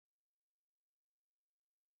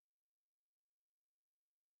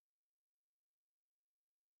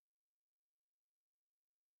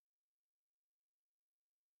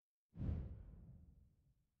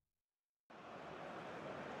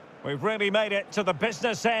We've really made it to the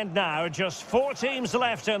business end now. Just 4 teams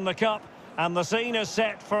left in the Cup. And the scene is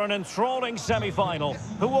set for an enthralling semi-final.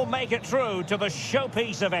 Who will make it through to the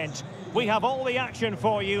showpiece event? We have all the action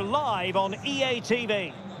for you live on EA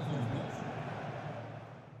TV.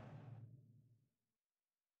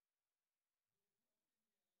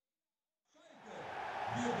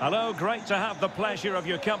 Hello, great to have the pleasure of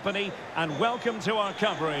your company and welcome to our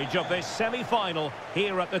coverage of this semi-final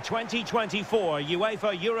here at the 2024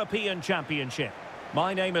 UEFA European Championship.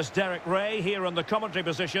 My name is Derek Ray here in the commentary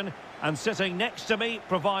position, and sitting next to me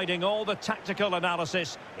providing all the tactical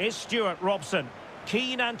analysis is Stuart Robson.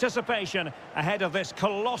 Keen anticipation ahead of this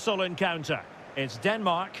colossal encounter. It's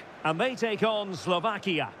Denmark and they take on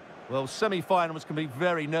Slovakia. Well, semi-finals can be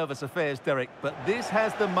very nervous affairs, Derek, but this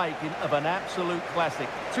has the making of an absolute classic.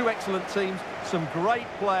 2 excellent teams, some great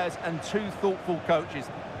players and 2 thoughtful coaches.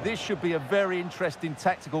 This should be a very interesting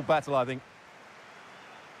tactical battle, I think.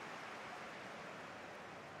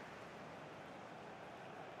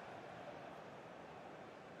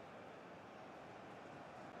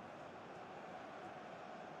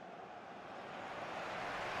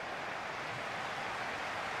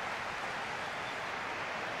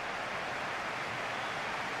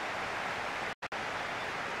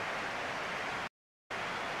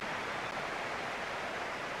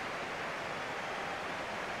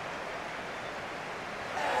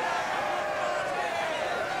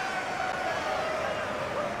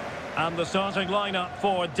 And the starting lineup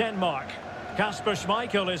for Denmark. Kasper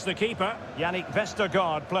Schmeichel is the keeper. Yannick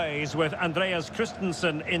Vestergaard plays with Andreas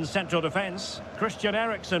Christensen in central defence. Christian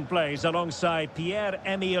Eriksen plays alongside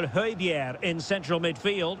Pierre-Emile Højbjerg in central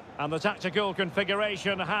midfield. And the tactical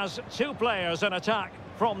configuration has 2 players in attack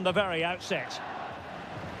from the very outset.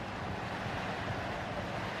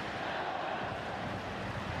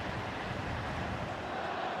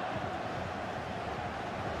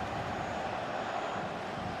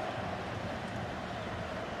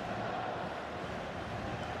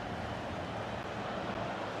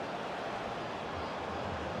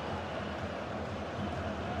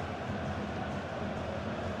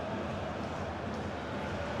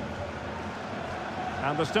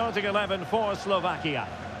 And the starting 11 for Slovakia.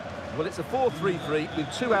 Well, it's a 4-3-3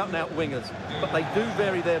 with 2 out-and-out wingers, but they do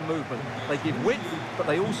vary their movement. They give width, but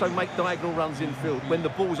they also make diagonal runs infield when the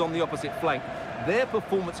ball's on the opposite flank. Their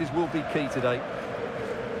performances will be key today.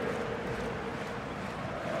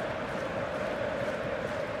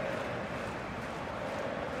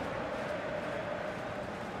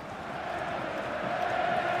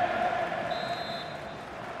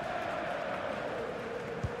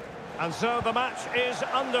 And so the match is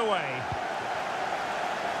underway.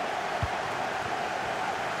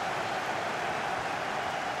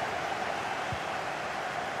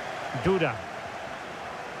 Duda.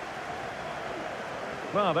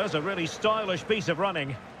 Well, there's a really stylish piece of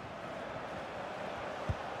running.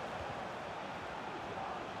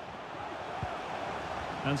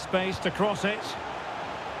 And space to cross it.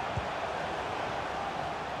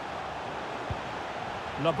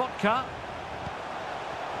 Lobotka.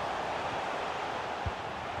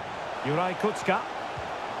 Juraj Kucka.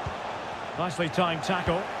 Nicely timed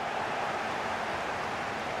tackle.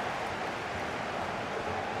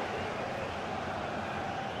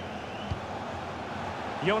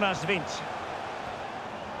 Jonas Vint.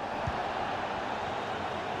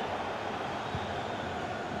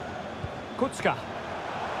 Kucka.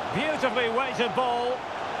 Beautifully weighted ball.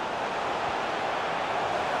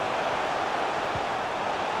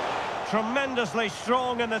 Tremendously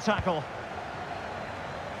strong in the tackle.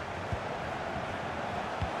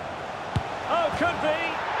 Oh, could be,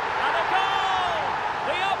 and a goal!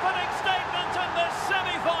 The opening statement in this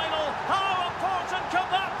semi-final. How important can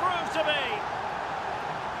that prove to be?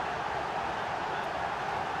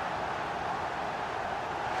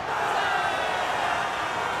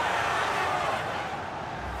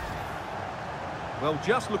 Well,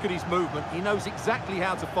 just look at his movement. He knows exactly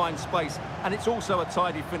how to find space, and it's also a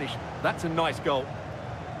tidy finish. That's a nice goal.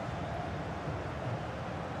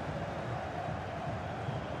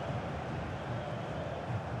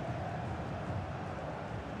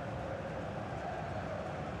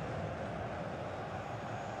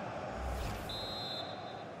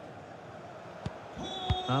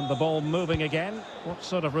 And the ball moving again. What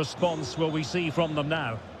sort of response will we see from them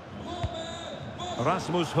now?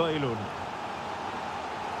 Rasmus Højlund.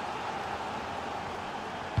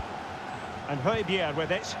 And Højbjerg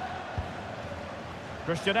with it.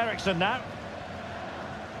 Christian Eriksen now.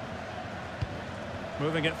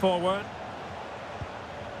 Moving it forward.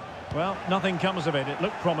 Well, nothing comes of it. It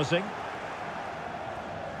looked promising.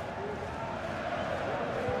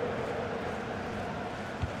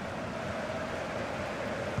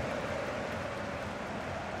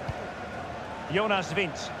 Jonas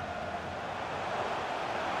Vint.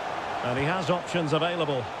 And he has options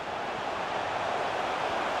available.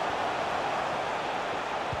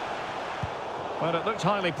 Well, it looked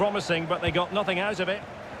highly promising, but they got nothing out of it.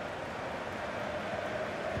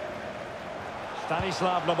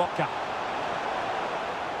 Stanislav Lobotka.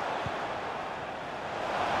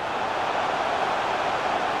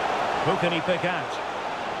 Who can he pick out?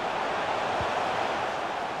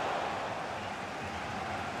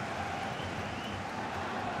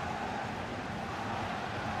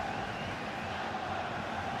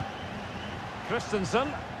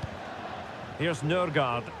 Christensen. Here's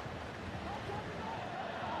Nørgaard.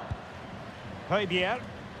 Højbjerg.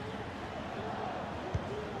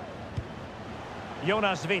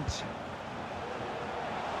 Jonas Vint.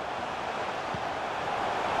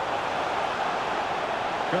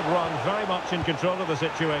 Good run, very much in control of the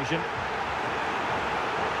situation.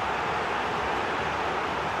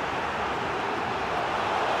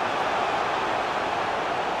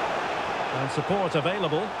 And support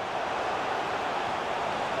available.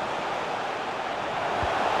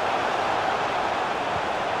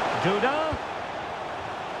 Duda.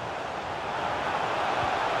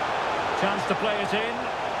 Chance to play it in.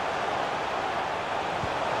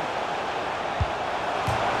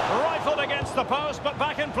 Rifled against the post, but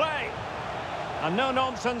back in play. A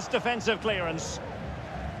no-nonsense defensive clearance.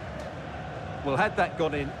 Well, had that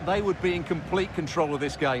gone in, they would be in complete control of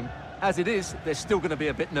this game. As it is, they're still going to be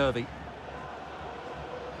a bit nervy.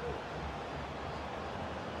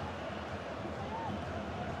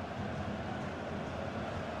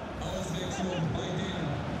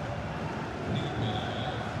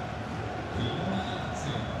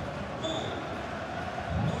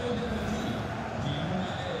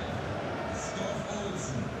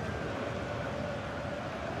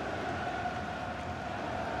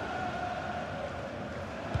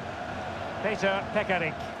 Peter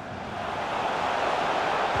Pekarik.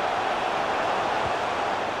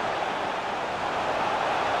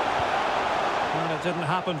 And it didn't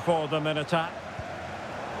happen for them in attack.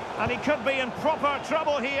 And he could be in proper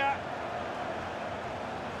trouble here.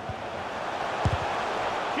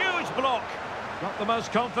 Huge block. Not the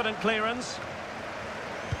most confident clearance.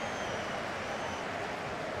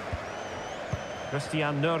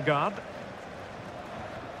 Christian Nørgaard.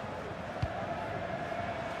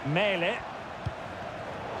 Mele.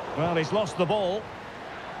 Well, he's lost the ball.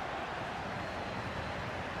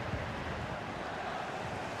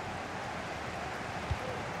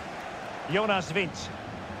 Jonas Vint.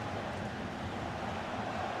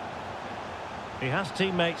 He has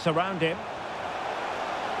teammates around him.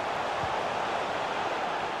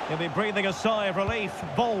 He'll be breathing a sigh of relief.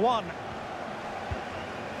 Ball one.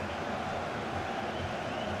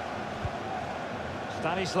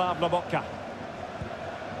 Stanislav Lobotka.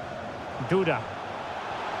 Duda.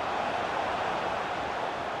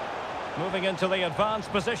 Moving into the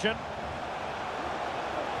advanced position.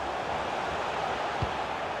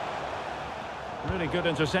 Really good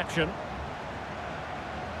interception.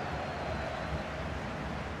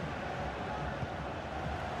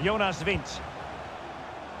 Jonas Vint.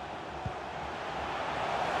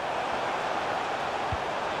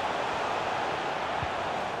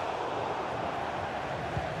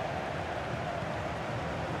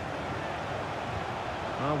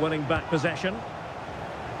 Winning back possession.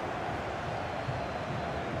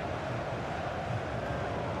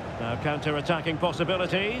 Now counter-attacking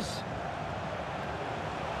possibilities.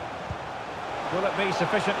 Will it be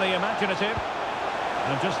sufficiently imaginative?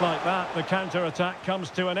 And just like that, the counter-attack comes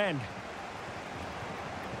to an end.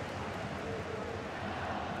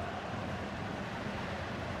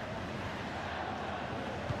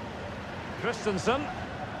 Christensen.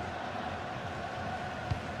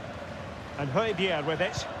 And Højbjerg with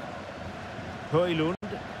it. Højlund.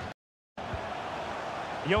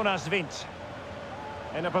 Jonas Vint.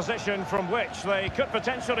 In a position from which they could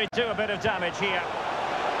potentially do a bit of damage here.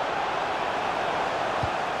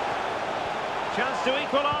 Chance to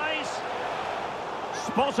equalise.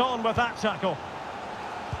 Spot on with that tackle.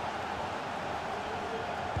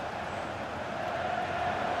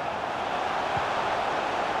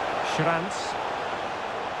 Schranz.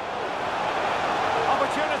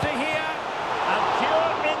 Opportunity here. And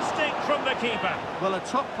pure instinct from the keeper. Well, a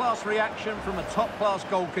top-class reaction from a top-class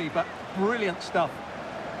goalkeeper. Brilliant stuff.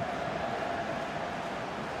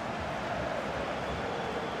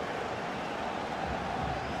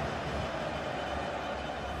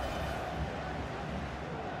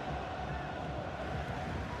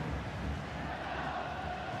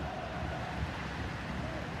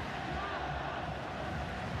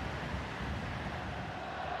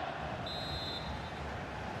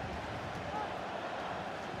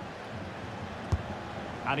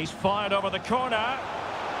 And he's fired over the corner.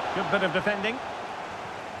 Good bit of defending.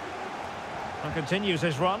 And continues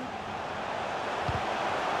his run.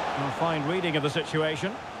 A fine reading of the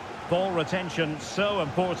situation. Ball retention so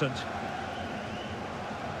important.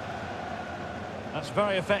 That's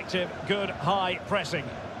very effective. Good high pressing.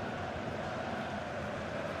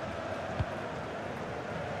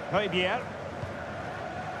 Højbjerg.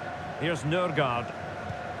 Here's Nørgaard.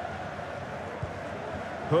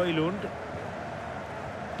 Højlund.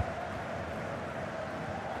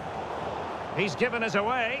 He's given us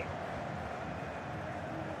away.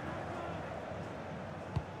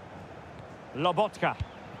 Lobotka.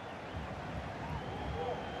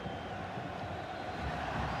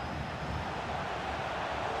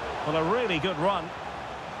 Well, a really good run.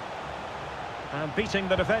 And beating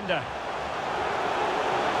the defender.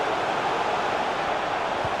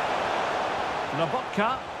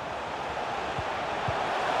 Lobotka.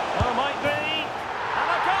 Oh, might be. And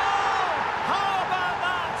a goal! How about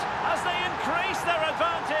that? As they increase their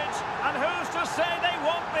advantage. And who's to say they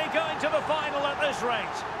won't be going to the final at this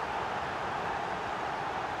rate?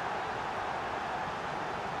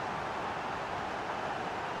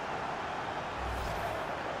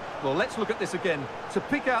 Well, let's look at this again. To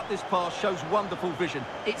pick out this pass shows wonderful vision.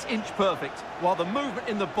 It's inch perfect, while the movement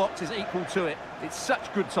in the box is equal to it. It's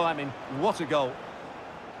such good timing. What a goal.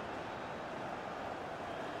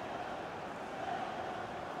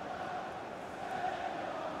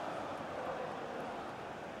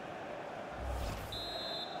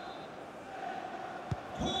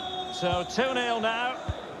 So 2-0 now.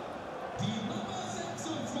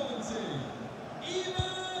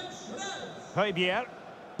 Højbjerg.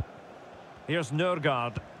 Here's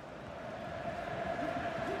Nørgaard.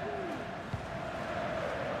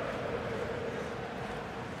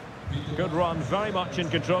 Good run, very much in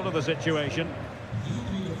control of the situation.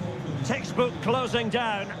 Textbook closing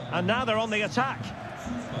down, and now they're on the attack.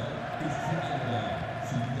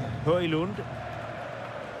 Højlund.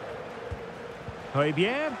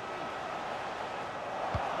 Højbjerg.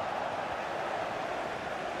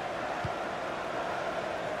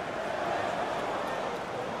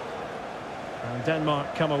 And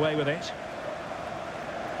Denmark come away with it.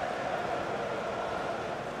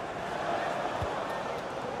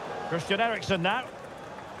 Christian Eriksen now.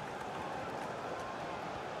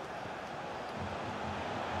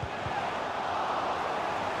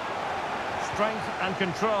 Strength and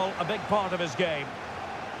control, a big part of his game.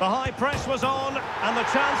 The high press was on, and the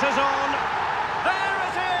chance is on. There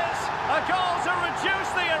it is! A goal to reduce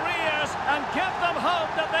the arrears and give them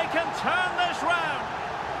hope that they can turn this round.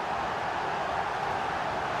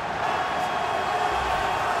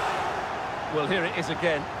 Well, here it is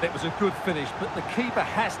again. It was a good finish, but the keeper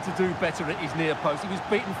has to do better at his near post. He was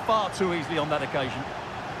beaten far too easily on that occasion.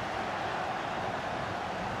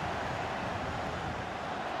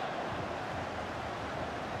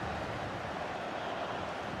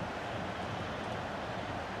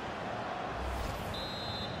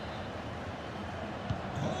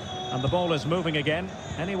 And the ball is moving again.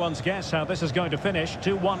 Anyone's guess how this is going to finish.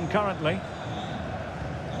 2-1 currently.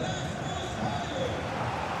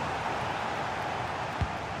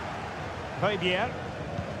 Højbjerg.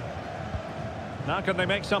 Now can they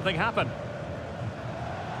make something happen?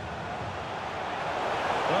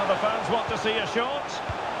 Well, the fans want to see a shot.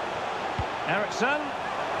 Eriksen.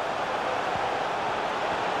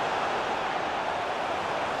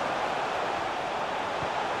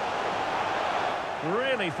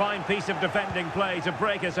 Really fine piece of defending play to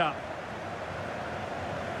break us up.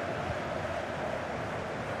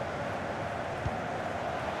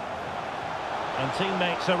 And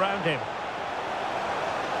teammates around him.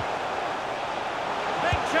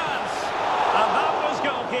 Chance, and that was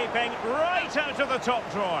goalkeeping right out of the top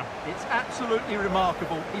drawer. It's absolutely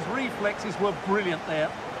remarkable. His reflexes were brilliant there.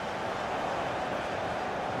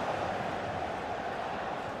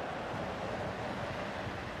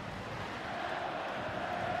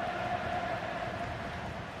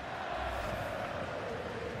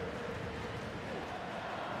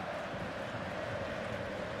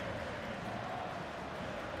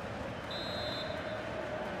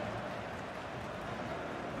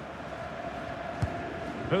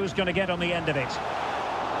 Who's going to get on the end of it?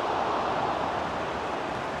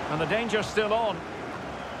 And the danger's still on.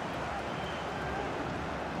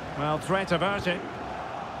 Well, threat averted.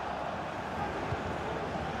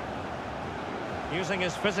 Using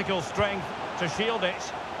his physical strength to shield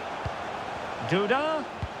it. Duda.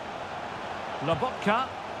 Lobotka.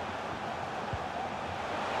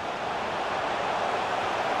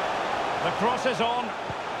 The cross is on.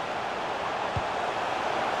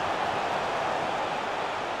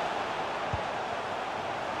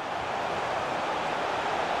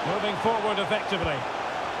 moving forward effectively.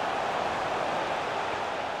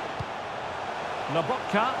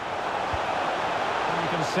 Lobotka. You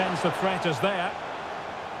can sense the threat is there.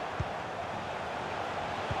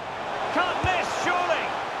 Can't miss, surely.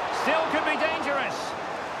 Still could be dangerous.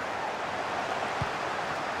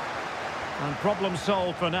 And problem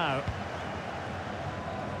solved for now.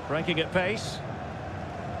 Breaking at pace.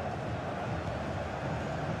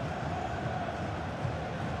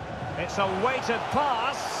 It's a weighted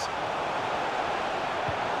pass.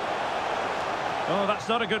 Oh, that's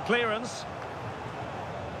not a good clearance.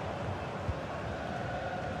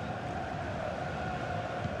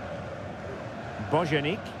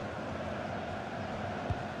 Bojanic.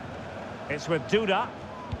 It's with Duda.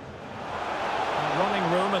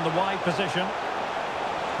 Running room in the wide position.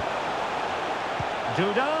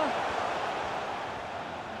 Duda.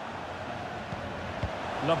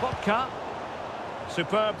 Lobotka.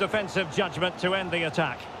 Superb defensive judgment to end the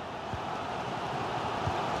attack.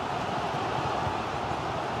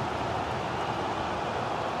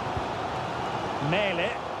 Mele.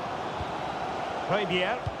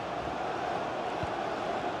 Højbjerg.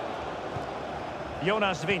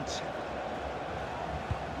 Jonas Vint.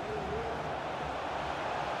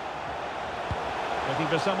 Looking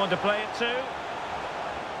for someone to play it to.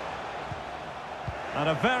 And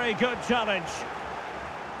a very good challenge.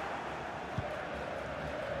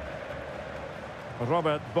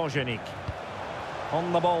 Robert Bojanic.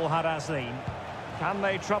 On the ball, Haraslin. Can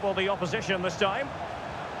they trouble the opposition this time?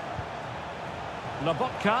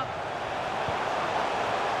 Lobotka.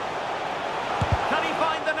 Can he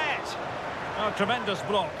find the net? Oh, tremendous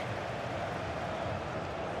block.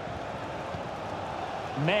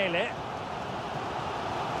 Mele.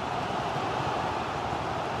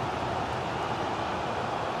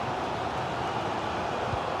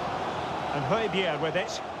 And Højbjerg with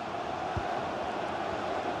it.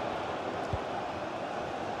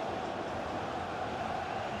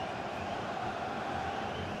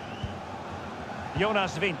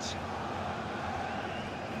 Jonas Vint.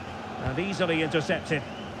 And easily intercepted.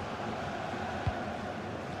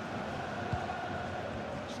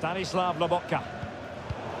 Stanislav Lobotka.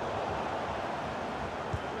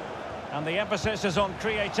 And the emphasis is on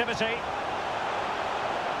creativity.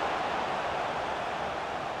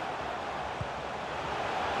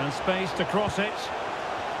 And space to cross it.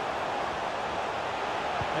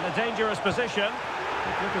 In a dangerous position.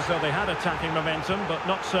 It looked as though they had attacking momentum, but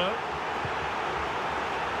not so.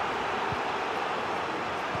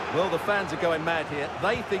 Well, the fans are going mad here.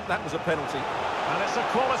 They think that was a penalty. And it's a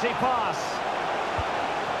quality pass.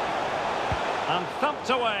 And thumped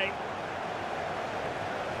away.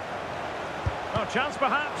 Oh, chance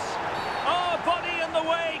perhaps. Oh, body in the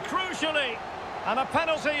way, crucially. And a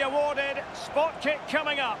penalty awarded. Spot kick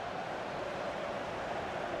coming up.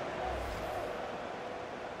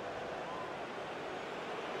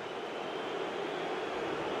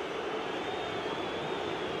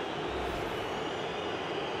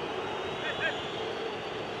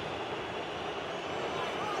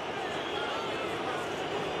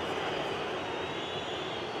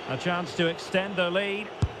 A chance to extend the lead.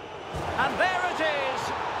 And there it is!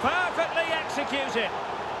 Perfectly executed.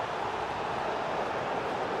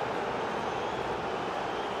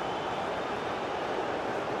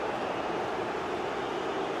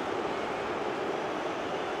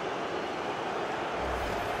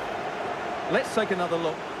 Let's take another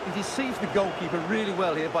look. He deceives the goalkeeper really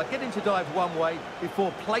well here by getting to dive one way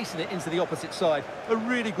before placing it into the opposite side. A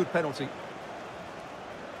really good penalty.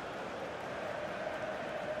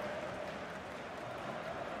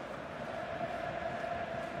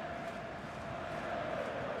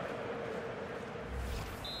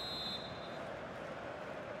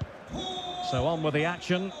 So on with the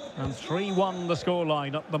action, and 3-1 the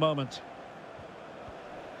scoreline at the moment.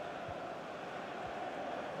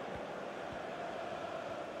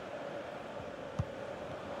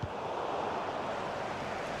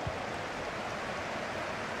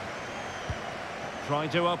 Trying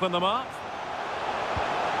to open them up.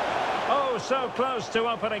 Oh, so close to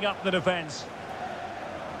opening up the defence.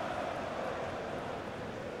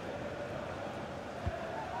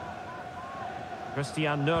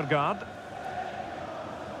 Christian Nørgaard.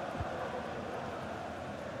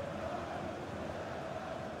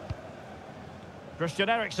 Christian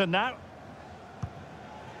Eriksen now.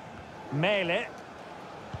 Mele.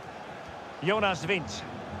 Jonas Vint.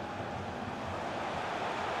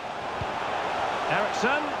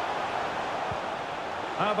 Eriksen.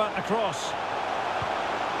 How about a cross?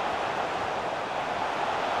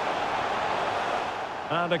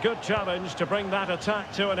 And a good challenge to bring that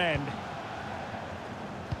attack to an end.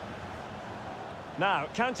 Now,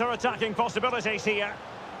 counter-attacking possibilities here.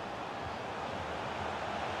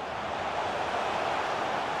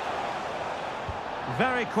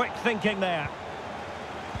 Very quick thinking there.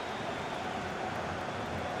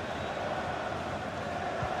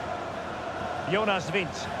 Jonas Wind.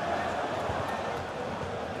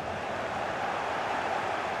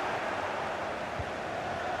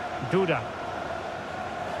 Duda.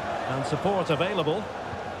 And support available.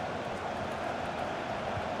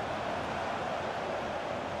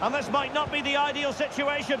 And this might not be the ideal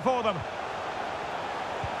situation for them.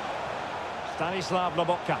 Stanislav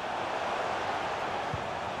Lobotka.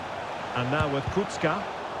 And now with Kucka.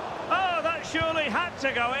 Oh, that surely had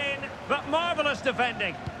to go in, but marvellous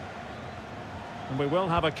defending. And we will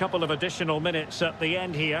have a couple of additional minutes at the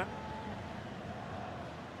end here.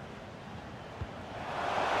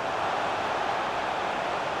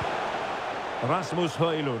 Rasmus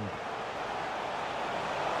Højlund.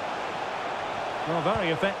 Well, very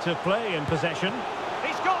effective play in possession.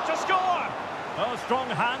 He's got to score! Oh, strong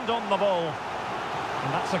hand on the ball.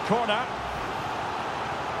 And that's a corner.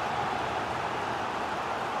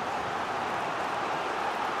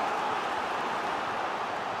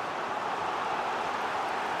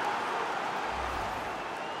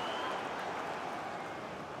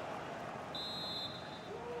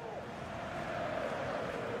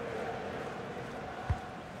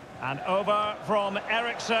 And over from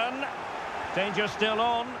Eriksson. Danger still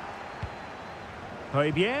on.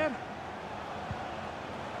 Højbjerg.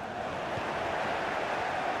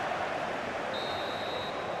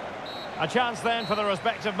 A chance then for the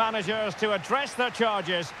respective managers to address their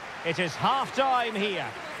charges. It is half-time here.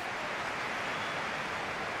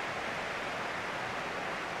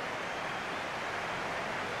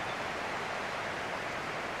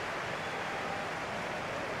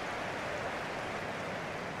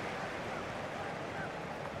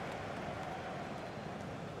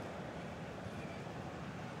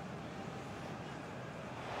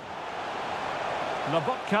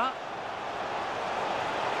 Lobotka.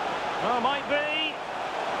 Oh, might be.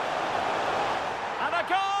 And a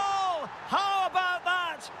goal! How about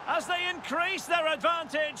that? As they increase their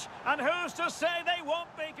advantage. And who's to say they won't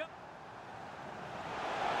be...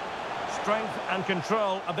 Strength and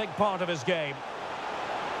control, a big part of his game.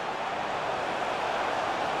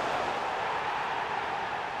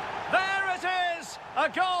 There it is! A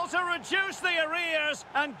goal to reduce the arrears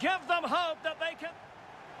and give them hope that they can...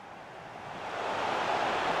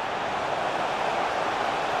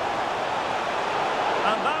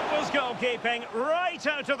 And that was goalkeeping right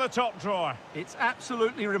out of the top drawer. It's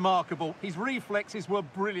absolutely remarkable. His reflexes were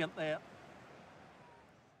brilliant there.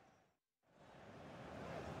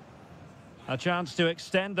 A chance to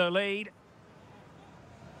extend their lead.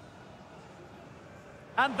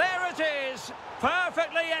 And there it is,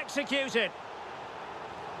 perfectly executed.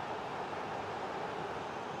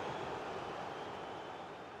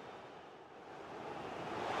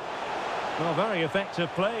 Well, very effective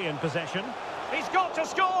play in possession. He's got to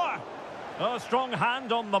score! Oh, strong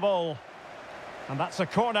hand on the ball. And that's a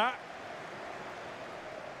corner.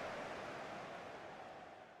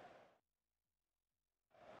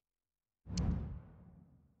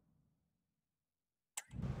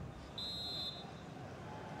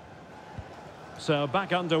 So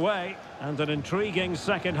back underway, and an intriguing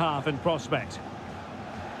second half in prospect.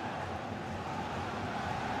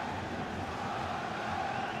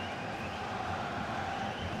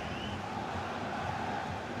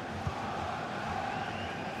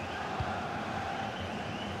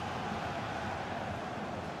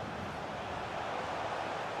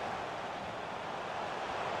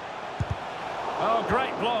 Oh,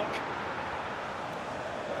 great block.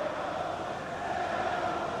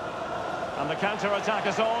 And the counter-attack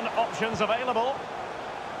is on, options available.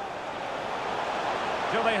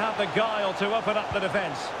 Do they have the guile to open up the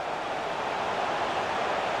defence?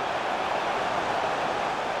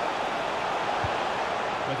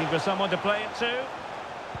 Looking for someone to play it to.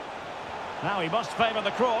 Now he must favour the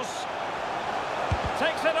cross.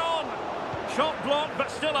 Takes it on. Shot blocked, but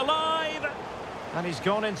still alive. And he's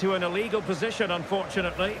gone into an illegal position,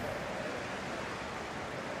 unfortunately.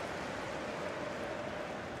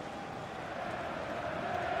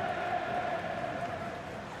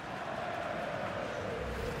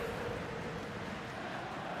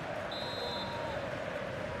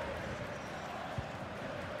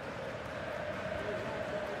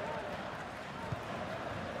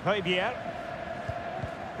 Højbjerg.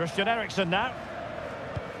 Christian Eriksen now.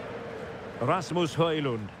 Rasmus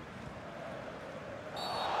Højlund.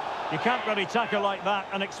 You can't really tackle like that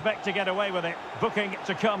and expect to get away with it. Booking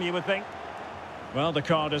to come, you would think. Well, the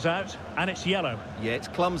card is out, and it's yellow. Yeah, it's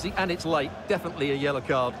clumsy and it's late. Definitely a yellow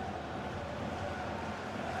card.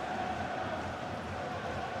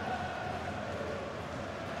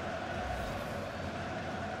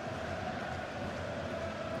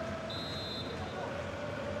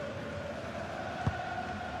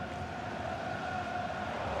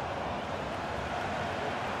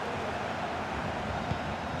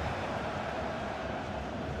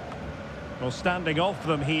 Well, standing off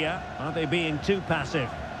them here. Are they being too passive?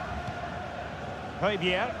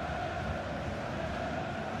 Højbjerg.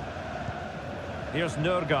 Here's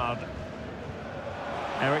Nørgaard.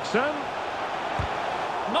 Eriksson.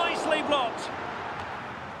 Nicely blocked.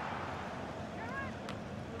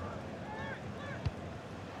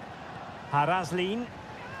 Haraslin.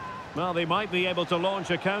 Well, they might be able to launch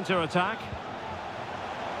a counter-attack.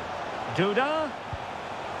 Duda.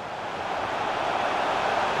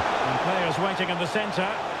 Players waiting in the centre.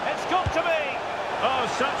 It's got to be! Oh,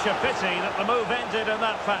 such a pity that the move ended in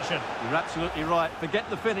that fashion. You're absolutely right. Forget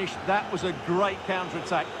the finish. That was a great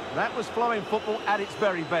counter-attack. That was flowing football at its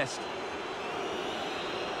very best.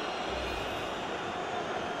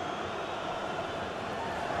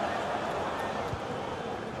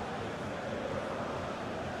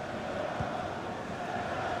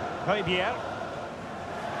 Højbjerg.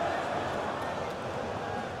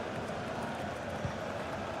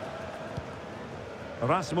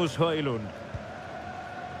 Rasmus Højlund.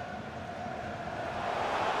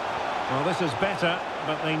 Well, this is better,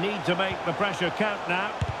 but they need to make the pressure count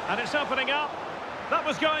now. And it's opening up. That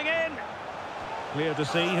was going in. Clear to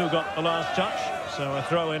see who got the last touch, so a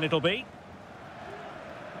throw-in it'll be.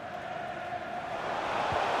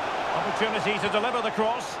 Opportunity to deliver the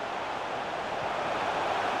cross.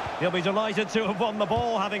 He'll be delighted to have won the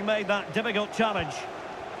ball, having made that difficult challenge.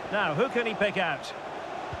 Now, who can he pick out?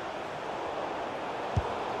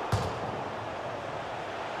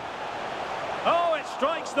 Oh, it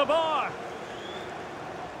strikes the bar.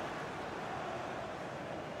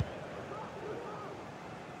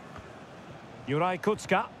 Juraj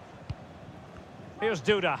Kucka. Here's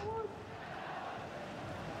Duda.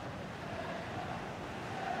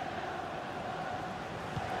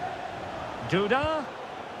 Duda.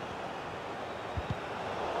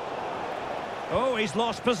 Oh, he's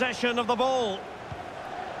lost possession of the ball.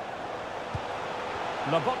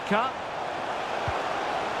 Lobotka.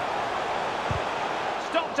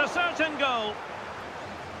 Stopped a certain goal.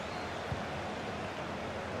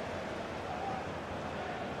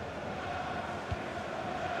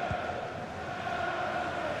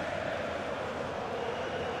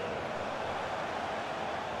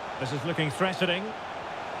 This is looking threatening.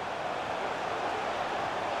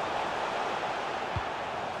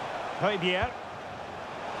 Højbjerg.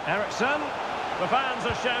 Eriksson. The fans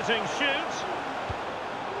are shouting, shoot!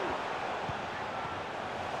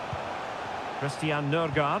 Christian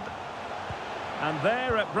Nørgaard. And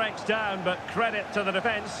there it breaks down, but credit to the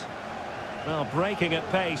defence. Well, breaking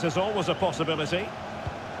at pace is always a possibility.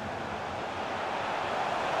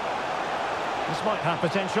 This might have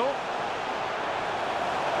potential.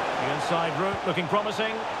 The inside route looking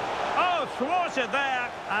promising. Oh, thwarted there.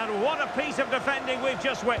 And what a piece of defending we've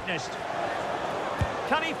just witnessed.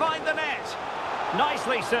 Can he find the net?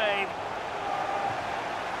 Nicely saved.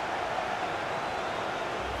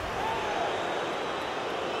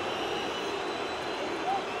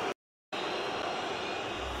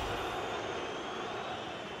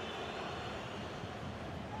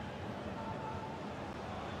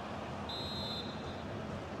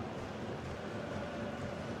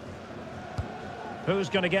 Who's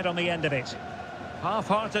going to get on the end of it?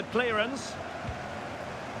 Half-hearted clearance.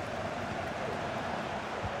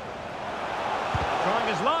 Trying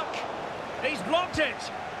his luck. He's blocked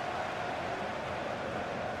it.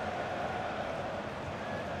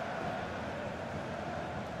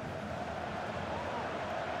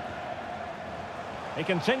 He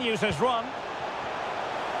continues his run.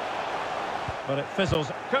 But it fizzles.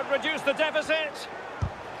 Could reduce the deficit.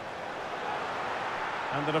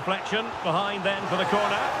 And the deflection behind then for the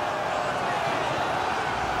corner.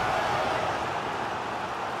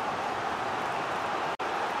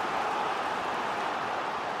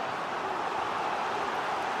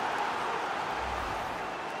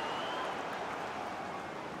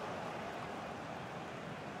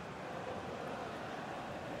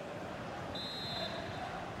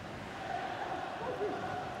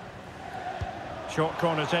 Short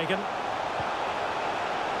corner taken.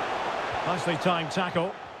 Nicely timed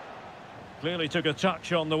tackle. Clearly took a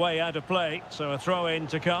touch on the way out of play, so a throw-in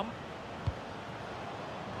to come.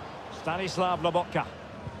 Stanislav Lobotka.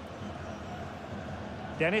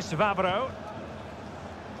 Denis Vavro.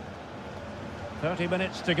 30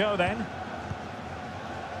 minutes to go then.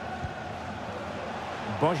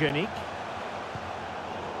 Bojanic.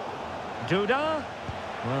 Duda.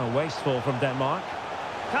 Well, wasteful from Denmark.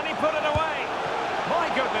 Can he put it away? My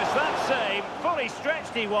goodness, that save. Fully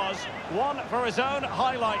stretched he was. One for his own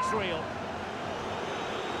highlights reel.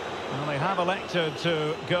 Well, they have elected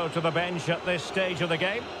to go to the bench at this stage of the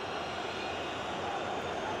game.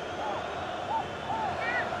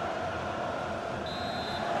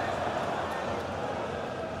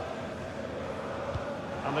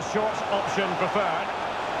 And the short option preferred.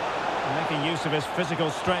 Making use of his physical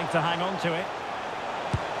strength to hang on to it.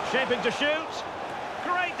 Shaping to shoot.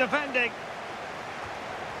 Great defending.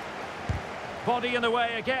 Body in the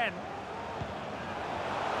way again.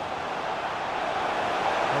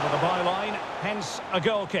 Over the byline, hence a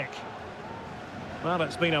goal kick. Well,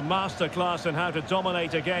 it's been a masterclass in how to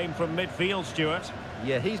dominate a game from midfield, Stuart.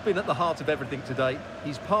 Yeah, he's been at the heart of everything today.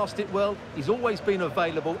 He's passed it well, he's always been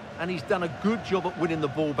available, and he's done a good job at winning the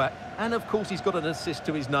ball back. And, of course, he's got an assist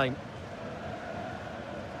to his name.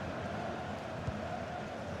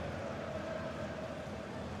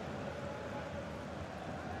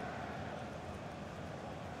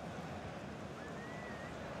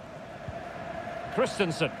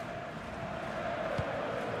 Christensen.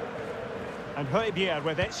 And Højbjerg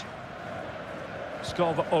with it.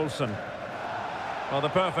 Skov Olsen. Well, the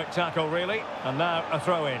perfect tackle, really. And now a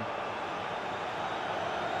throw-in.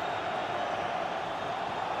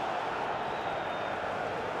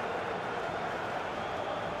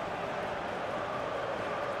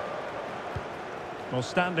 Well,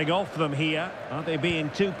 standing off them here. Are they being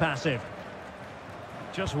too passive?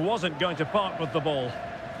 Just wasn't going to part with the ball.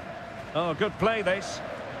 Oh, good play, this.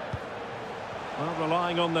 Well,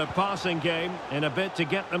 relying on the passing game in a bid to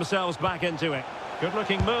get themselves back into it.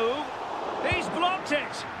 Good-looking move. He's blocked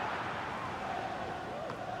it.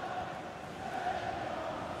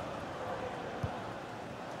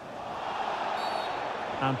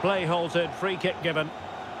 And play halted, free kick given.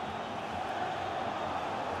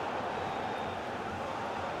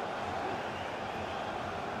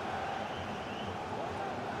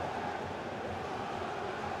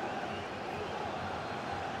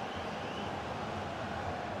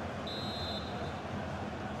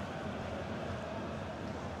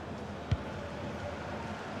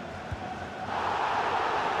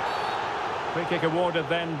 Free kick awarded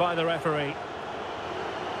then by the referee.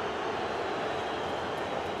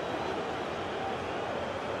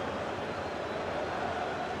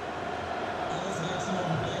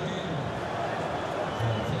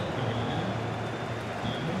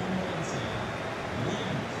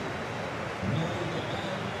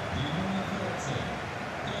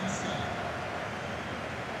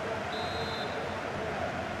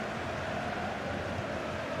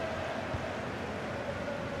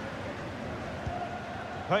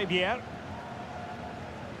 Højbjerg.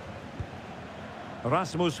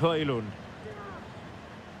 Rasmus Højlund.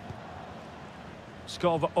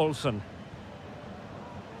 Skov Olsen.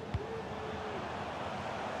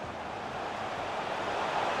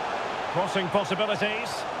 Crossing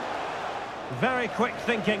possibilities. Very quick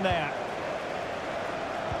thinking there.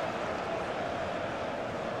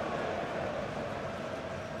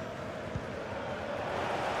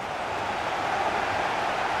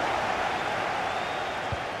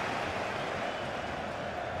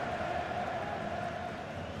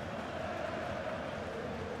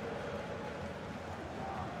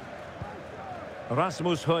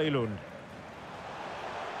 Rasmus Højlund.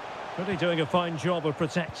 Really doing a fine job of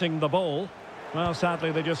protecting the ball. Well,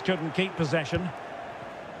 sadly, they just couldn't keep possession.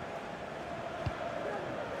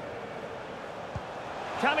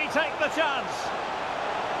 Can he take the chance?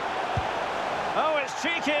 Oh, it's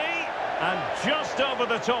cheeky! And just over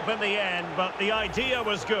the top in the end, but the idea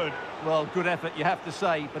was good. Well, good effort, you have to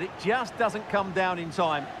say, but it just doesn't come down in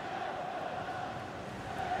time.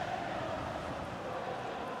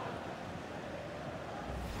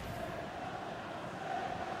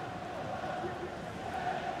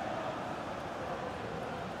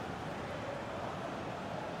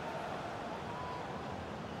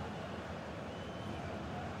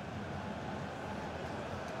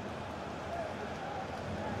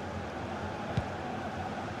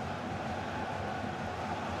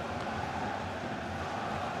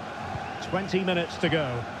 Twenty minutes to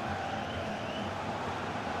go.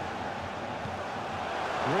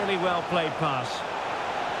 Really well played pass.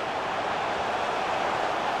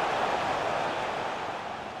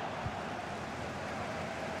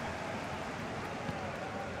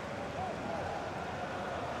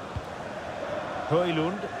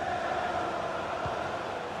 Højlund.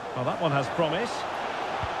 Well, that one has promise.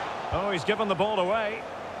 Oh, he's given the ball away.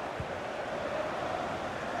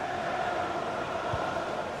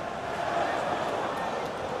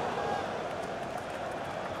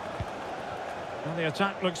 Well, the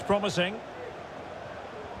attack looks promising.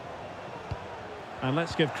 And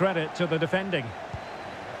let's give credit to the defending.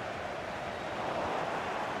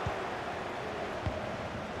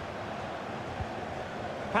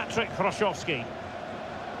 Patrick Hroszowski.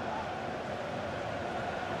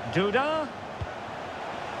 Duda.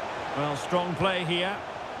 Well, strong play here.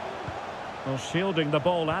 Well, shielding the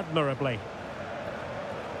ball admirably.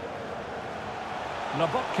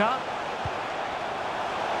 Lobotka.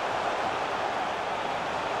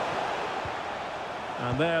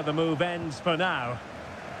 And there the move ends for now.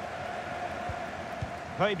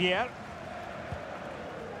 Højbjerg.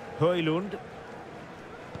 Højlund.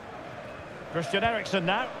 Christian Eriksen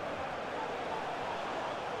now.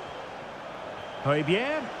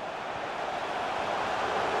 Højbjerg.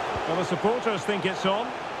 Well, the supporters think it's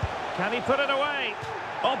on. Can he put it away?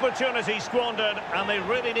 Opportunity squandered, and they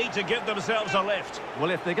really need to give themselves a lift. Well,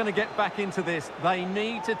 if they're going to get back into this, they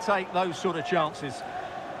need to take those sort of chances.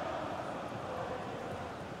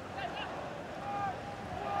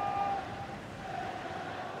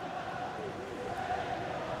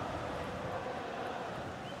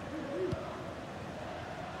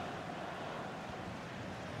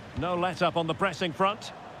 No let-up on the pressing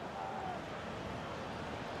front.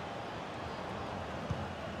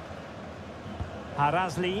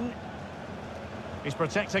 Harazlin. He's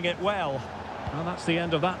protecting it well. Well, that's the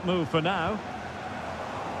end of that move for now.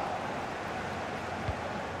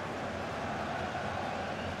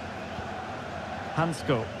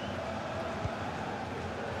 Hansko.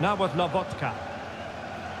 Now with Lobotka.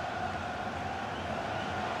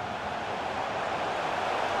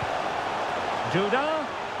 Duda.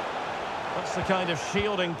 That's the kind of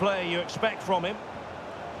shielding play you expect from him.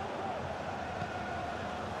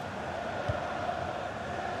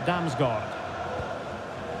 Damsgaard.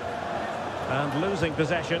 And losing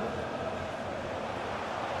possession.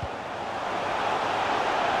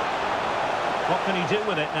 What can he do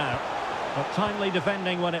with it now? But timely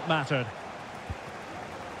defending when it mattered.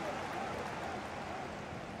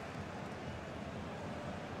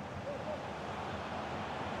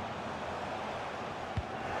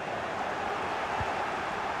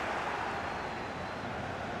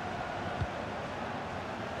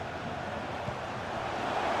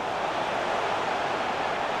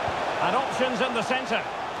 And options in the centre.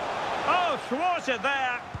 Oh, thwarted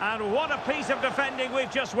there. And what a piece of defending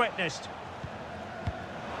we've just witnessed.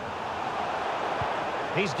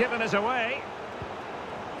 He's given us away.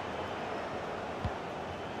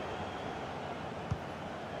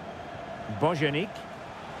 Bojanik.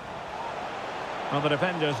 Well, the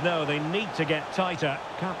defenders know they need to get tighter.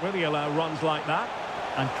 Can't really allow runs like that.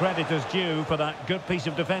 And credit is due for that good piece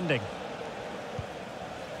of defending.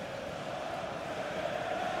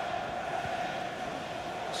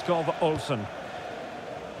 Skov Olsen.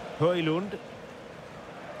 Højlund.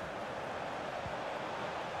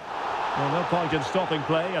 Well, no point in stopping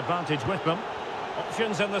play, advantage with them.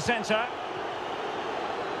 Options in the centre.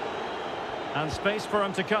 And space for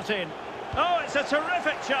him to cut in. Oh, it's a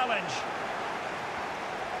terrific challenge.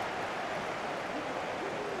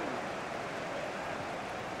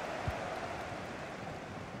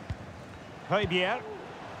 Højbjerg.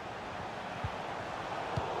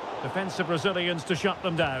 Defensive Brazilians to shut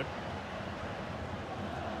them down.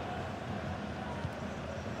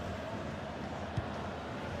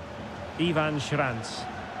 Ivan Schranz.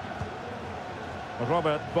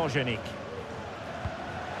 Robert Bojanik.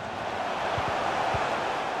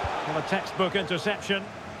 Well, a textbook interception.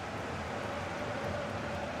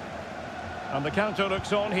 And the counter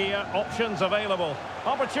looks on here. Options available.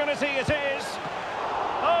 Opportunity it is.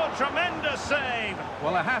 Oh, tremendous save.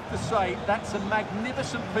 Well, I have to say, that's a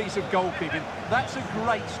magnificent piece of goalkeeping. That's a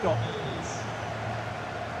great stop.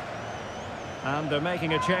 And they're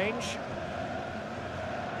making a change.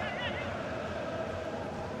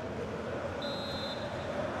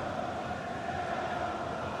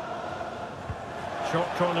 Short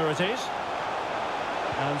corner it is.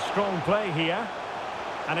 And strong play here.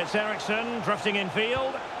 And it's Eriksen drifting in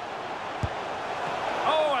field.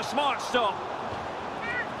 Oh, a smart stop.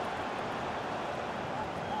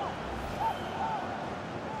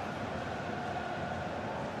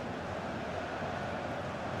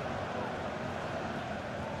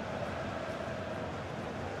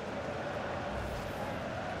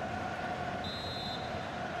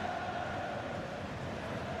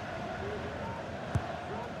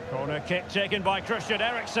 Corner kick taken by Christian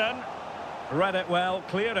Eriksen. Read it well,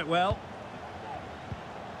 cleared it well.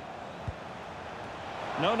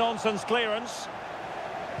 No-nonsense clearance.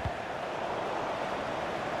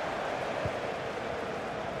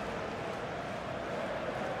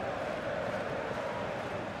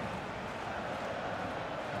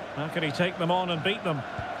 How can he take them on and beat them?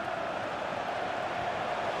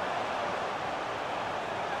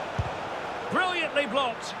 Brilliantly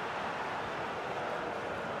blocked.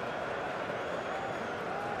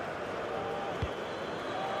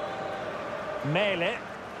 Mele.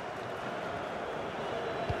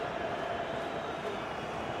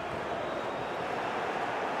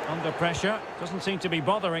 Under pressure, doesn't seem to be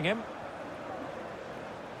bothering him.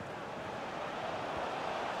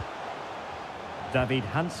 David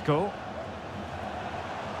Hansko.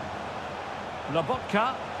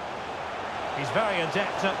 Lobotka. He's very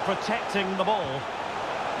adept at protecting the ball.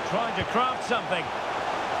 Trying to craft something.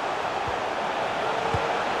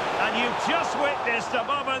 And you've just witnessed a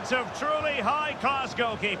moment of truly high-class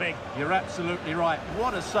goalkeeping. You're absolutely right.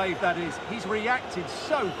 What a save that is. He's reacted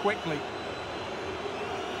so quickly.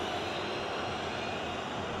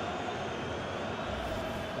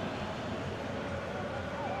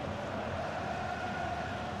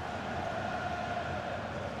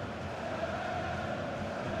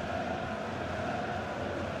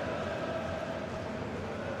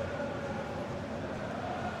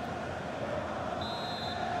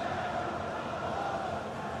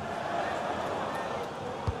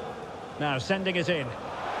 Now sending it in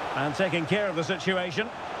and taking care of the situation.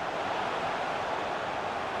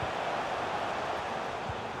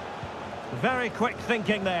 Very quick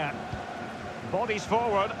thinking there. Bodies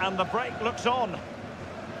forward and the break looks on.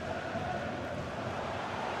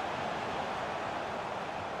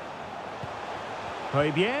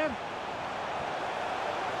 Højbjerg.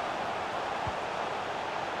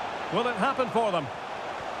 Will it happen for them?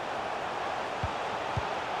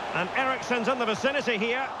 And Eriksen's in the vicinity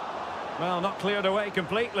here. Well, not cleared away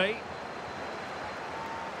completely.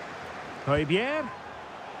 Højbjerg.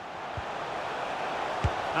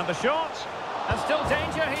 And the shot. And still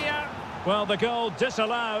danger here. Well, the goal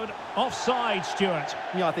disallowed. Offside, Stuart.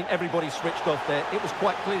 Yeah, I think everybody switched off there. It was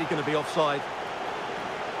quite clearly going to be offside.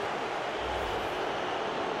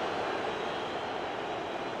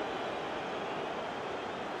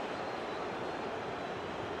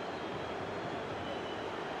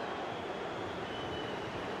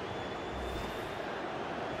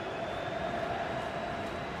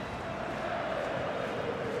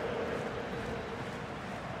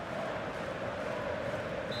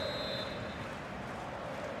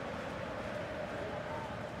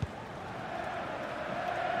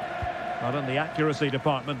 Not in the accuracy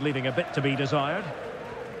department, leaving a bit to be desired.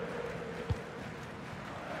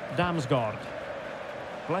 Damsgaard.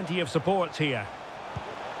 Plenty of support here.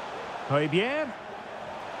 Højbjerg.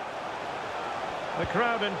 The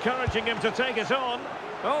crowd encouraging him to take it on.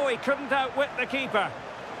 Oh, he couldn't outwit the keeper.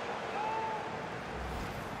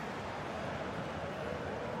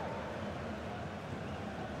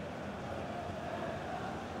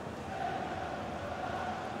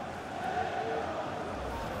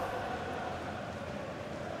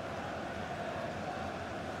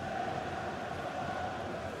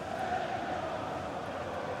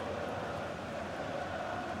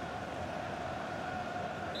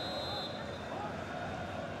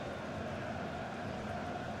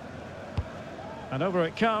 And over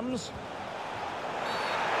it comes.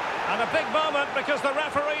 And a big moment because the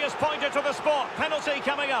referee has pointed to the spot. Penalty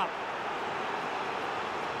coming up.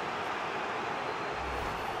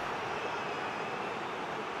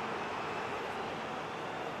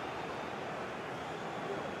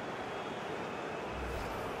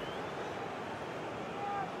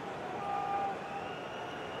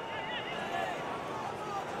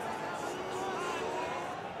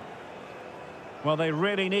 Well, they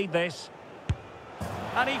really need this.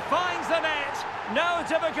 And he finds the net. No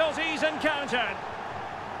difficulties encountered.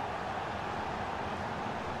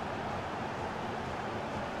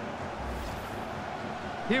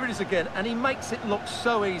 Here it is again, and he makes it look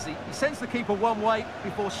so easy. He sends the keeper one way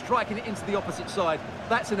before striking it into the opposite side.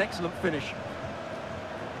 That's an excellent finish.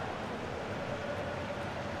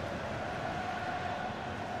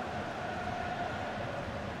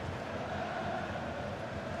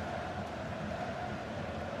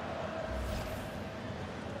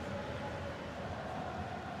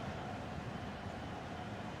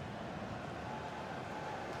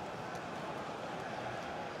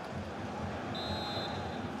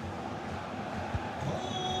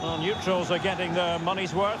 Well, neutrals are getting their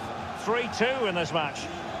money's worth. 3-2 in this match.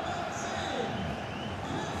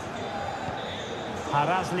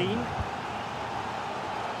 Haraslin.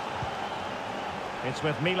 It's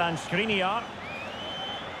with Milan Skriniar.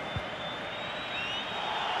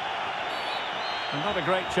 And not a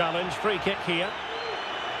great challenge. Free kick here.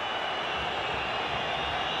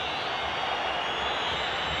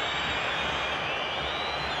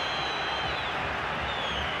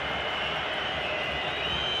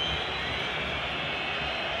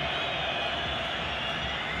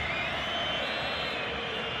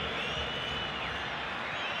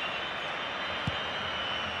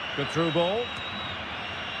 Good through ball.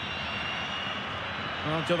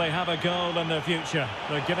 Well, do they have a goal in their future?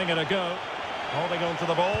 They're giving it a go. Holding on to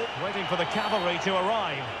the ball, waiting for the cavalry to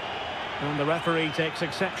arrive. And the referee takes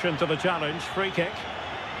exception to the challenge. Free kick.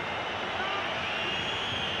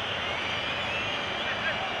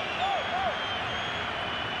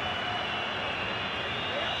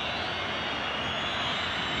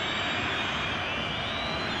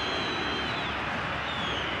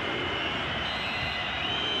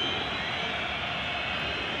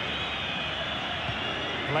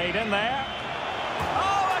 Played in there.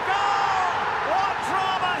 Oh, a goal! What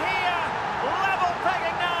drama here! Level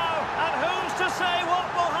pegging now, and who's to say what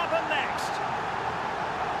will happen next?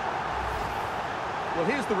 Well,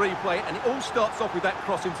 here's the replay, and it all starts off with that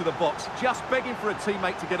cross into the box, just begging for a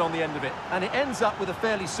teammate to get on the end of it. And it ends up with a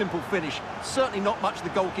fairly simple finish. Certainly not much the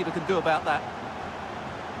goalkeeper can do about that.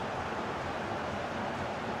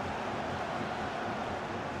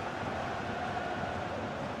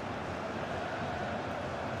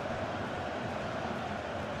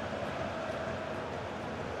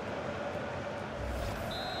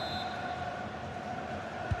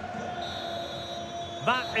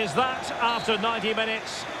 That is that after 90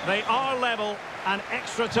 minutes. They are level and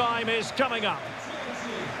extra time is coming up.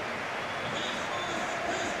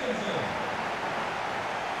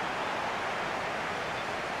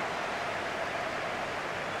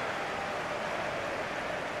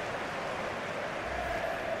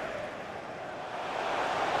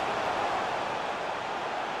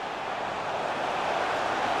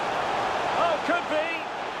 Oh, could be.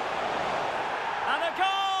 And a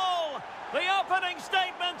goal! The opening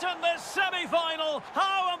statement in this semi-final.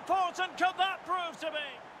 How important could that prove to be?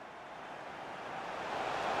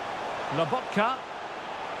 Lobotka.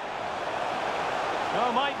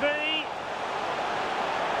 Oh, might be.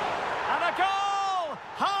 And a goal!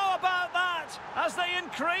 How about that? As they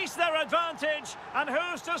increase their advantage. And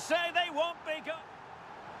who's to say they won't be good?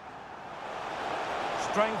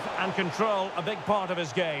 Strength and control, a big part of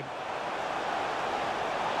his game.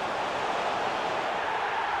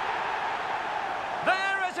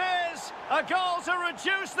 A goal to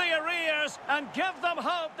reduce the arrears and give them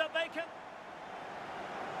hope that they can...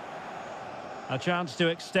 A chance to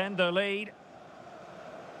extend their lead.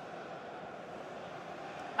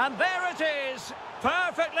 And there it is,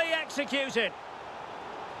 perfectly executed.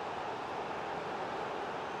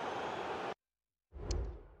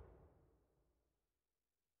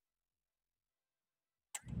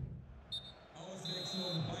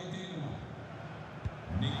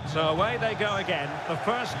 So away they go again, the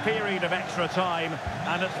first period of extra time,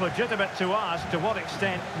 and it's legitimate to ask to what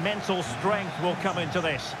extent mental strength will come into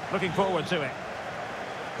this. Looking forward to it.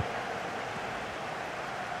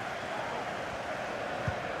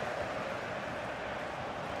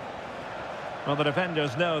 Well, the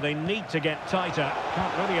defenders know they need to get tighter.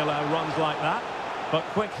 Can't really allow runs like that, but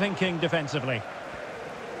quick thinking defensively.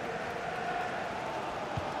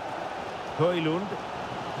 Højlund.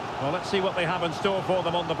 Well, let's see what they have in store for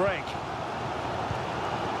them on the break.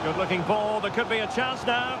 Good-looking ball. There could be a chance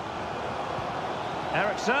now.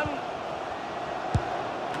 Eriksson.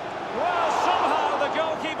 Well, somehow the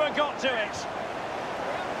goalkeeper got to it.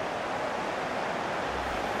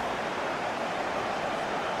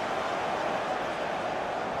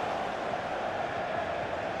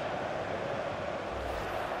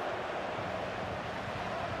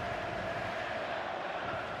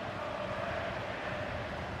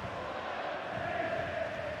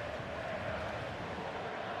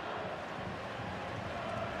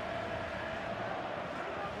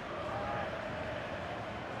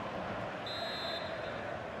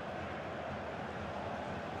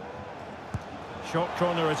 Short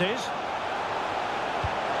corner it is.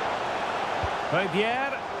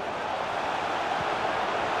 Højbjerg.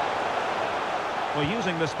 Well,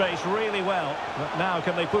 using the space really well, but now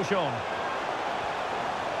can they push on?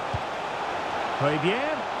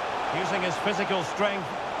 Højbjerg, using his physical strength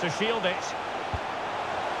to shield it.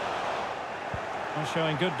 And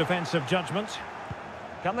showing good defensive judgment.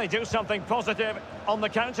 Can they do something positive on the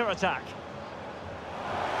counter-attack?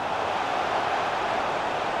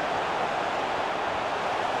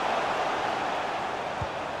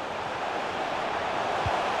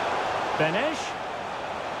 Finish.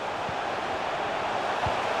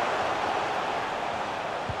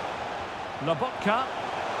 Lobotka.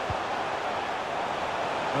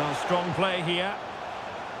 Well, strong play here.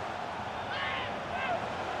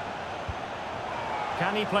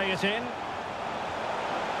 Can he play it in?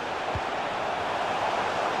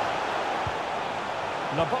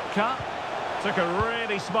 Lobotka took a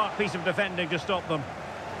really smart piece of defending to stop them.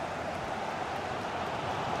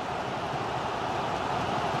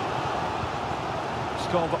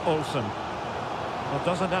 Olsen. Well,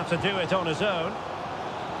 doesn't have to do it on his own.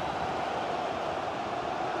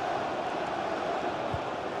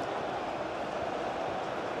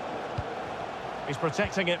 He's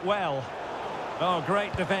protecting it well. Oh,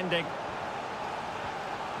 great defending.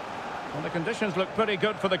 Well, the conditions look pretty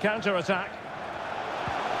good for the counter-attack.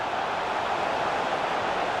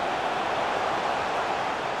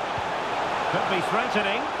 Could be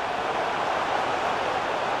threatening.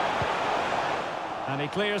 And he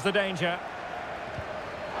clears the danger.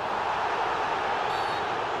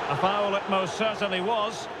 A foul it most certainly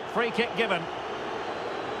was. Free kick given.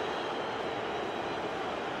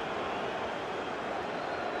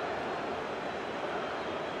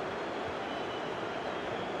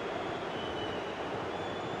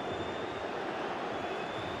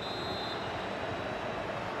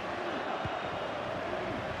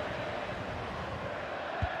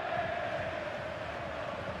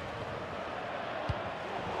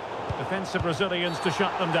 Defensive Brazilians to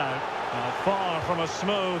shut them down. Far from a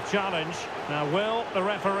smooth challenge. Now, will the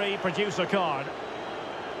referee produce a card?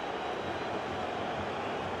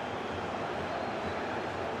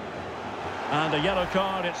 And a yellow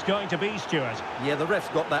card it's going to be, Stuart. Yeah, the ref's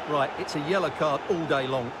got that right. It's a yellow card all day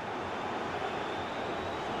long.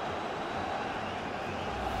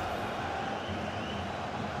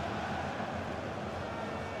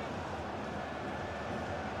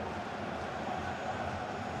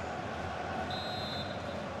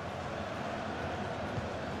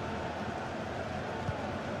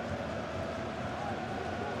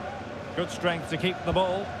 Good strength to keep the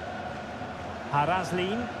ball.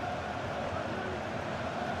 Haraslin.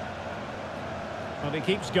 But he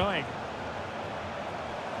keeps going.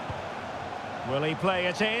 Will he play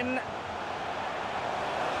it in?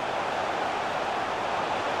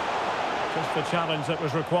 Just the challenge that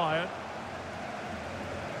was required.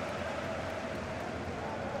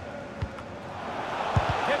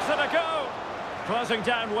 Gives it a go. Closing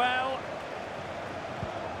down well.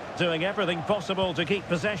 Doing everything possible to keep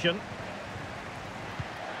possession.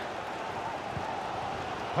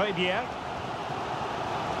 Højbjerg.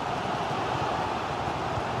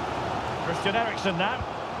 Christian Eriksen now.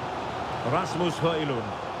 Rasmus Højlund.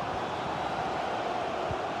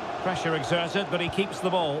 Pressure exerted, but he keeps the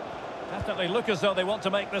ball. Definitely look as though they want to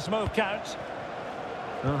make this move count.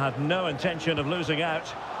 Well, had no intention of losing out.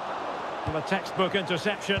 From a textbook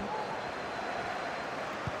interception.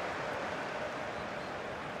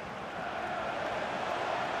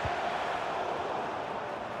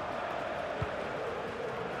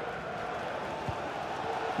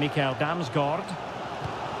 Mikael Damsgaard.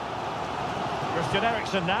 Christian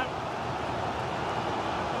Eriksen now.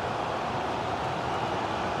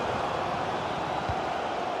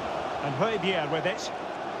 And Højbjerg with it.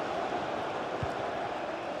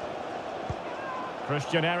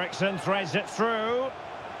 Christian Eriksen threads it through.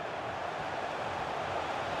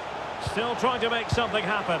 Still trying to make something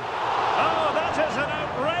happen. Oh, that is an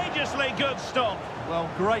outrageously good stop. Well,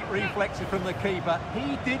 great reflexes from the keeper.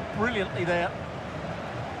 He did brilliantly there.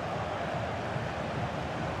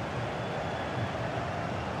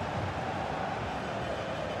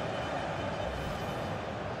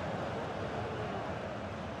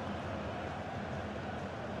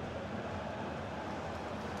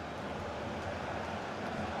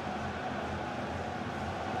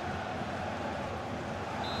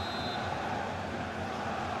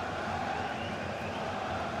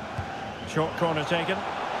 Short corner taken.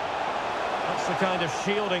 That's the kind of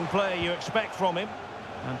shielding play you expect from him.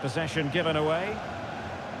 And possession given away.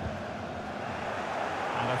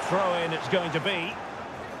 And a throw-in it's going to be.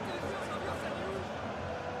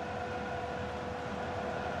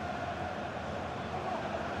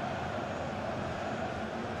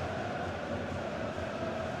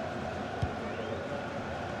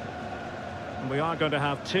 And we are going to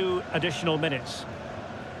have 2 additional minutes.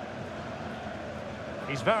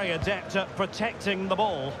 He's very adept at protecting the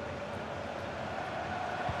ball.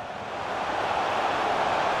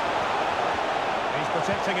 He's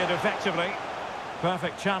protecting it effectively.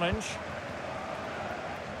 Perfect challenge.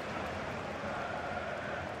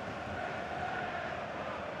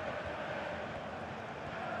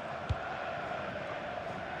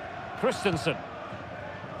 Christensen.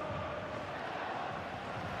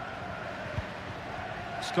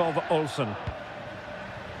 Skov Olsen.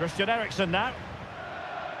 Christian Eriksen now.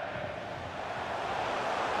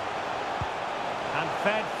 And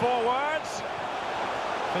fed forwards.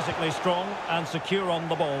 Physically strong and secure on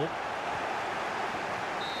the ball.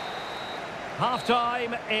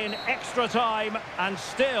 Half-time in extra time, and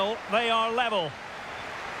still they are level.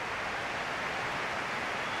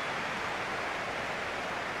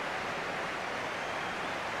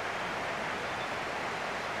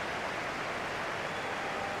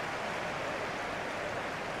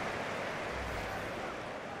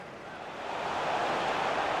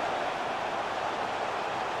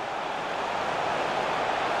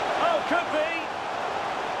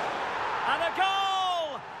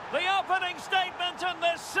 opening statement in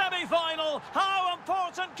this semi-final. How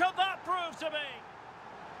important could that prove to be?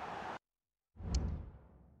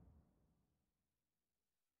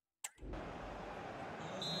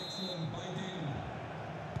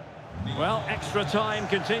 Well, extra time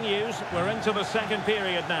continues. We're into the second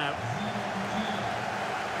period now.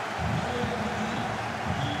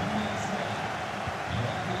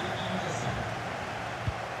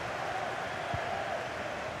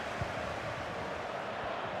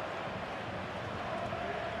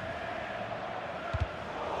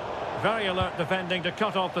 Very alert defending to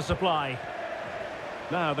cut off the supply.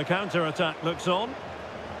 Now the counter-attack looks on.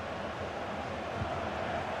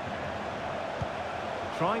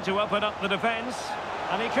 Trying to open up the defence,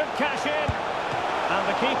 and he could cash in. And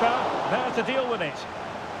the keeper there to deal with it.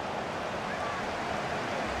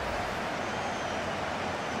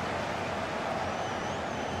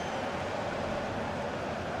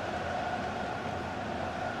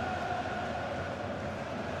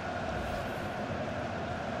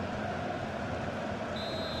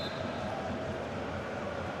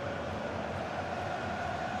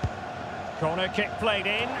 Corner kick played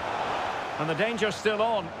in. And the danger's still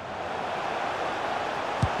on.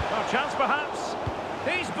 Well, chance perhaps.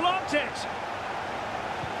 He's blocked it.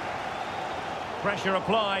 Pressure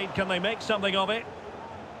applied. Can they make something of it?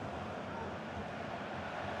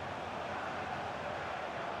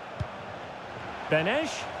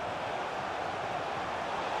 Benesh.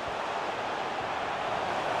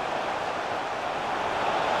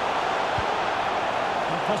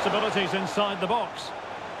 And possibilities inside the box.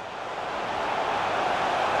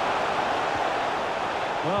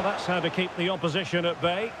 Well, that's how to keep the opposition at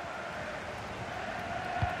bay.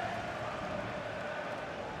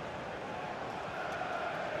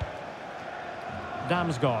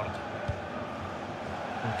 Damsgaard.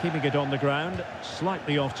 And keeping it on the ground.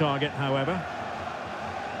 Slightly off target, however.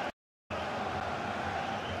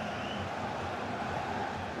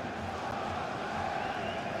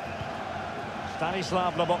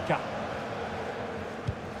 Stanislav Lobotka.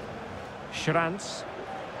 Schranz.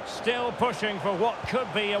 Still pushing for what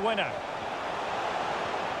could be a winner.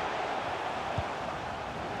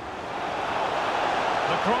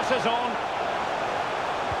 The cross is on.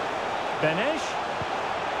 Benesh.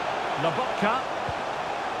 Lobotka.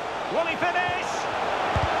 Will he finish?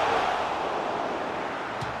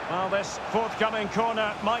 Well, this forthcoming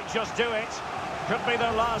corner might just do it. Could be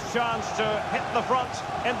their last chance to hit the front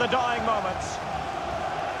in the dying moments.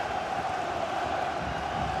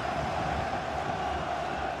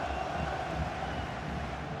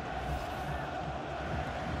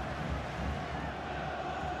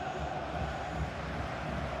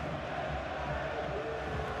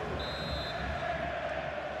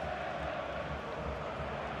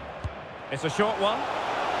 It's a short one.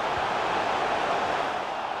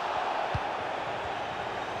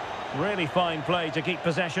 Really fine play to keep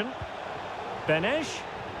possession. Benesh.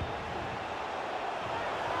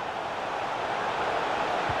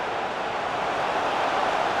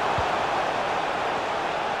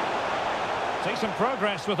 Decent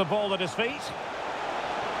progress with the ball at his feet.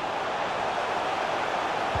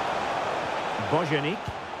 Bojanik.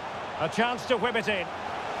 A chance to whip it in.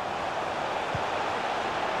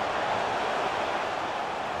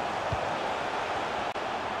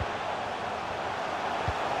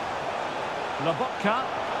 Lobotka.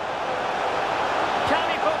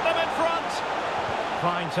 Can he put them in front?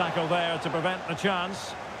 Fine tackle there to prevent the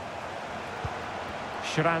chance.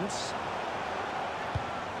 Schranz.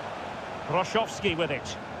 Roszowski with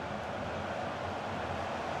it.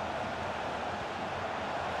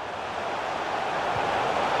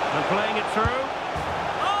 And playing it through.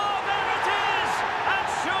 Oh, there it is! And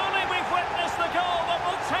surely we've witnessed the goal that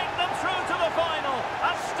will take them through to the final.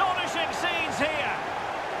 Astonishing scenes here.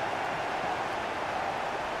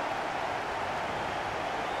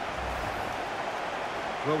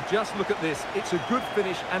 Well, just look at this. It's a good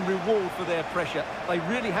finish and reward for their pressure. They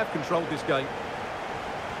really have controlled this game.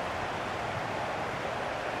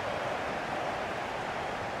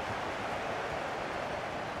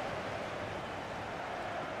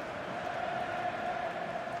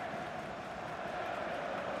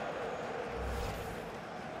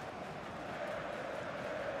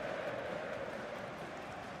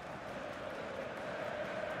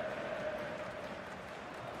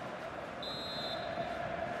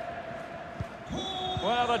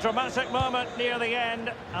 Well, a dramatic moment near the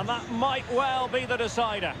end, and that might well be the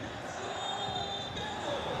decider.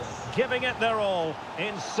 Giving it their all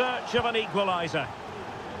in search of an equaliser.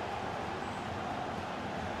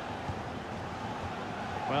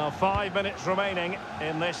 Well, 5 minutes remaining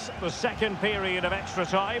in this, the second period of extra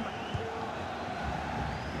time.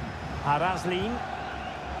 Arazlin.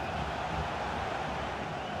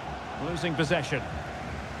 Losing possession.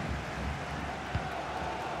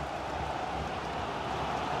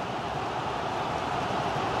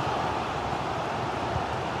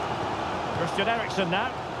 Christian Eriksen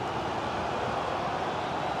now.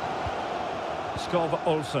 Skov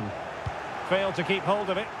Olsen. Failed to keep hold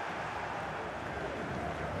of it.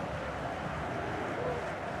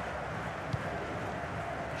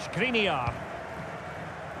 Skriniar.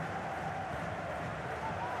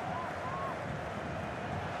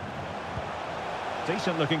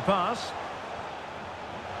 Decent looking pass.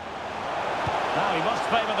 Now he must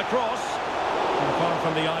favour the cross. Far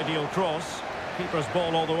from the ideal cross. Keeper's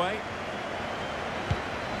ball all the way.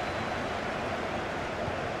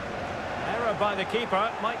 Error by the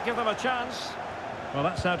keeper might give them a chance. Well,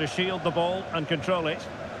 that's how to shield the ball and control it.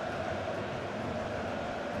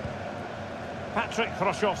 Patrick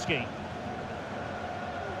Hroszowski.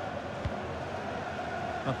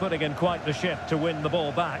 And putting in quite the shift to win the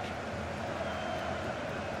ball back.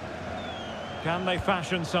 Can they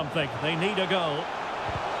fashion something? They need a goal.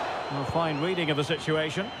 Well, fine reading of the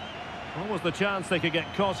situation. What was the chance they could get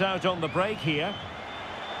caught out on the break here?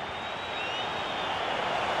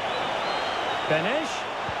 Benish.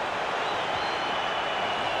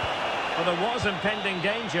 Well, there was impending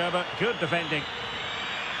danger, but good defending.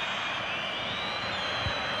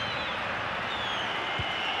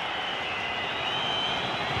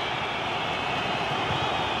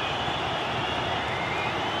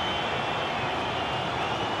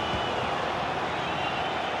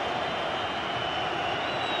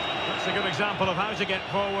 That's a good example of how to get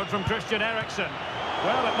forward from Christian Eriksen.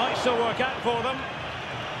 Well, it might still work out for them.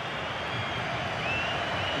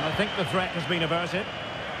 And I think the threat has been averted.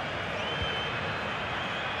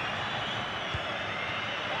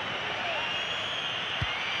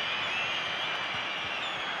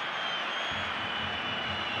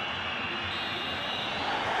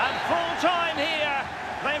 And full time here.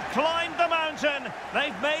 They've climbed the mountain.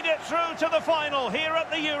 They've made it through to the final here at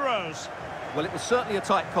the Euros. Well, it was certainly a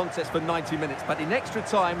tight contest for 90 minutes, but in extra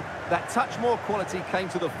time, that touch more quality came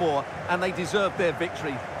to the fore, and they deserved their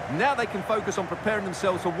victory. Now they can focus on preparing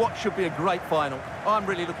themselves for what should be a great final. I'm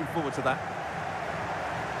really looking forward to that.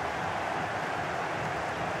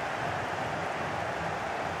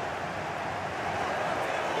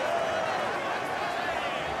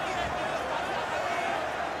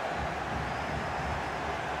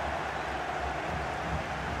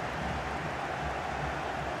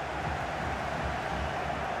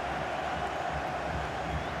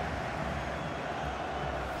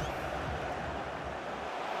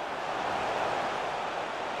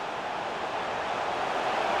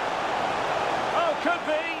 Could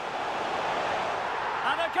be.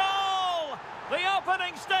 And a goal! The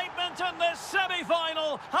opening statement in this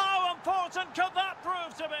semi-final. How important could that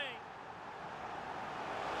prove to be?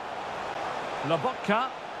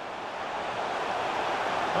 Lobotka.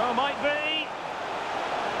 Oh, might be.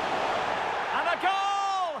 And a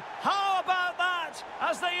goal! How about that?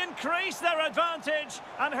 As they increase their advantage.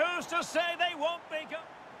 And who's to say they won't be good?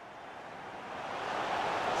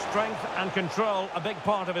 Strength and control, a big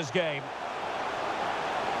part of his game.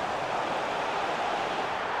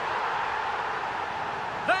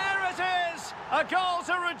 A goal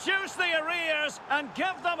to reduce the arrears and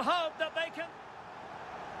give them hope that they can...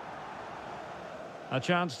 A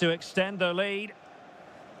chance to extend their lead.